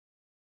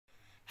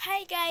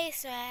Hi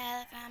guys!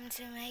 Welcome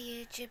to my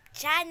YouTube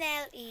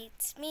channel.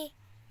 It's me,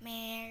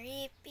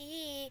 Mary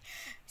P.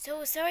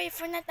 So, sorry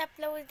for not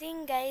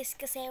uploading guys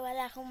kasi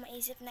wala akong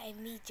maisip na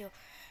video.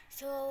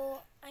 So,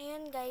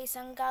 ayun guys,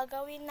 ang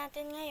gagawin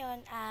natin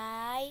ngayon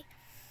ay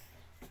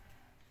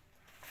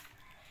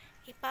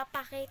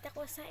ipapakita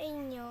ko sa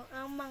inyo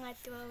ang mga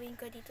drawing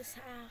ko dito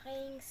sa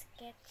aking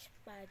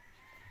sketchpad.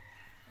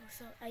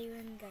 So,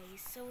 ayun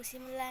guys. So,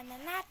 simulan na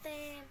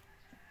natin.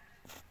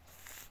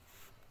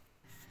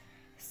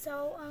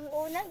 So, ang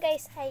una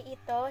guys ay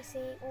ito, si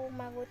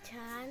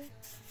Umaru-chan.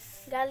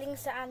 Galing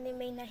sa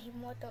anime na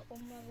Himoto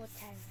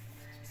Umaru-chan.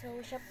 So,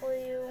 siya po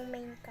yung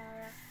main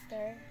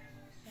character.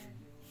 Yan.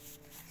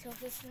 So,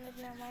 susunod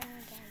naman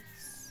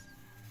guys.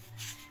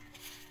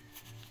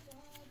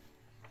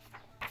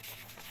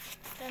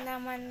 Ito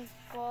naman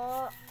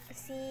po,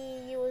 si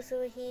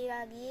Yuzu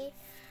Hiragi.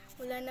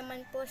 Mula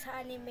naman po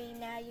sa anime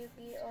na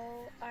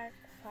Yu-Gi-Oh! Arc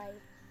 5.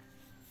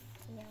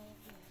 Yan.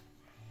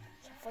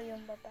 Siya po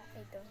yung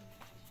babae doon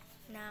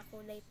na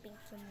kulay pink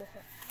yung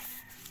buhok.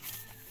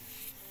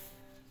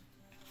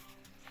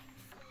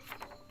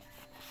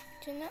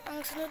 Ang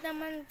sunod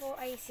naman po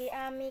ay si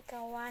Ami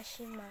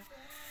Kawashima.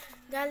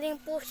 Galing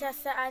po siya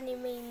sa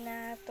anime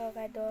na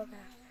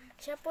Toradora.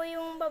 Siya po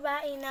yung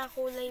babae na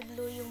kulay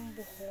blue yung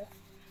buhok.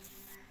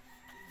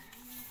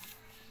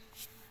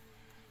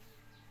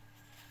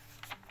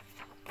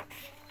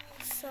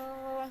 So,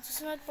 ang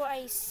susunod po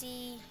ay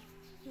si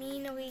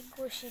Minoue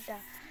Kushida.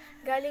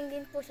 Galing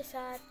din po siya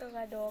sa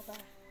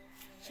Toradora.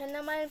 Siya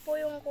naman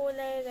po yung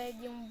kulay red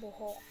yung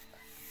buhok.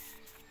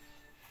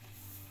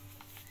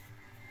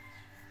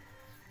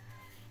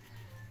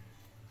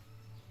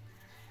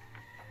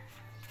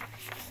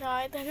 So,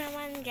 ito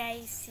naman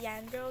guys,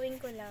 yan.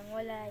 Drawing ko lang.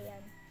 Wala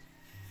yan.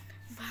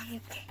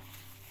 Bangit.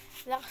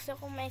 Lakas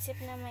ako maisip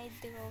na may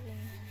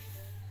drawing.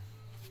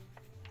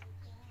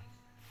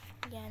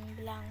 Yan,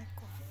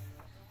 blanco.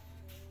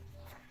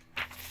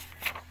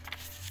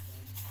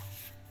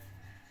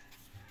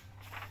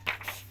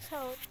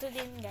 So, ito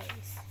din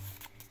guys.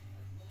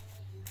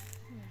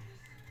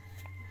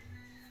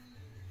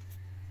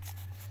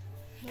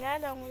 Wala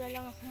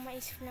lang akong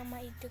maisip na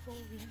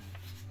maidrawing.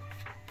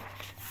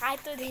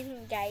 Ito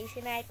din guys,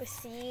 sinay ko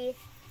si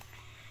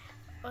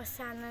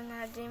Osana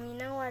Najimi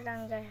ng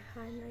walang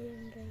gayahan.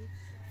 Ayun guys.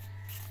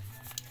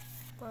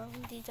 Pero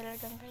hindi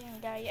talagang kayang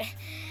gaya.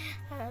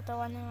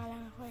 Natatawa na nga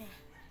lang ako eh.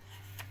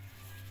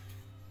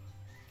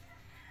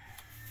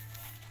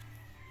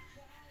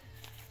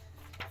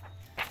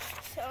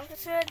 So, ang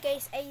susunod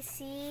guys ay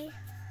si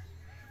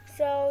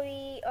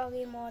Zoe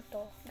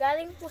Orimoto.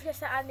 Galing po siya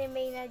sa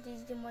anime na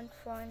Digimon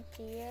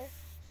Frontier.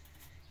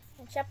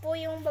 Siya po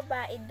yung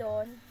babae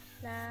doon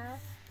na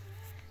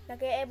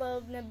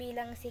nag-evolve na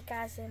bilang si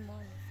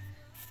Kazemon.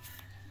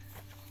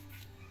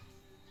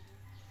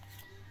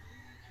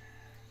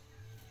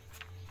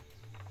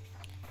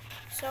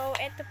 So,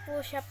 eto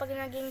po siya pag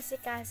naging si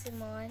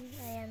Kazemon.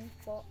 Ayan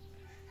po.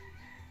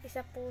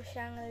 Isa po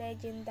siyang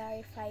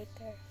legendary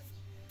fighter.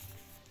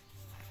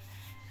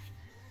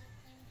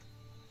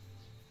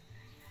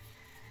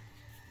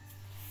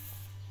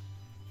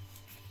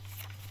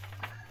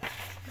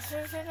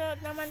 Susunod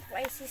naman po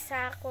ay si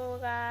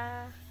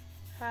Sakura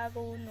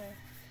Haruno.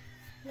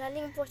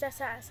 Galing po siya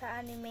sa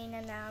anime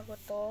na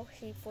Naruto,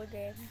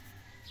 Shippuden.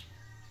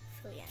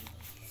 So yan.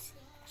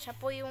 Siya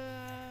po yung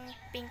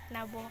pink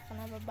na buhok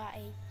na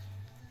babae.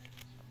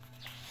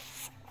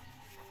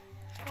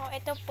 So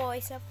ito po,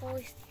 isa po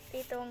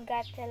itong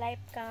gacha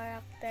life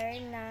character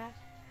na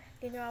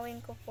dinrawing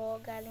ko po.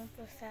 Galing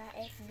po sa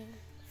FB.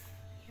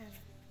 Yan.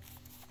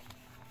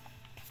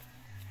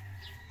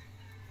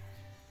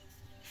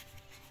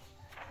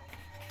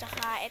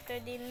 Tsaka ito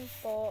din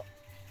po.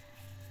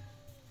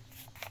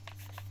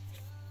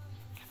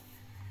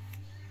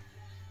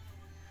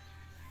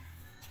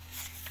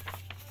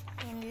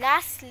 And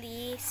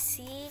lastly,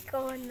 si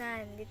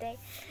Conan.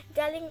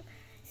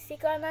 Si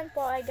Conan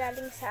po ay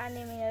galing sa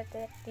anime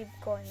Detective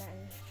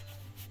Conan.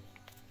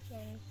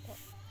 Yan po.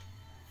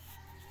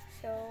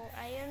 So,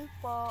 ayun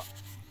po.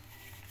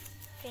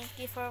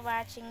 Thank you for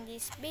watching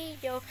this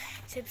video.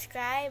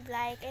 Subscribe,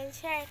 like, and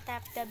share.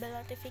 Tap the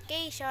bell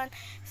notification.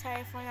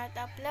 Sorry for not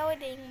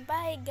uploading.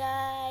 Bye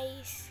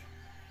guys!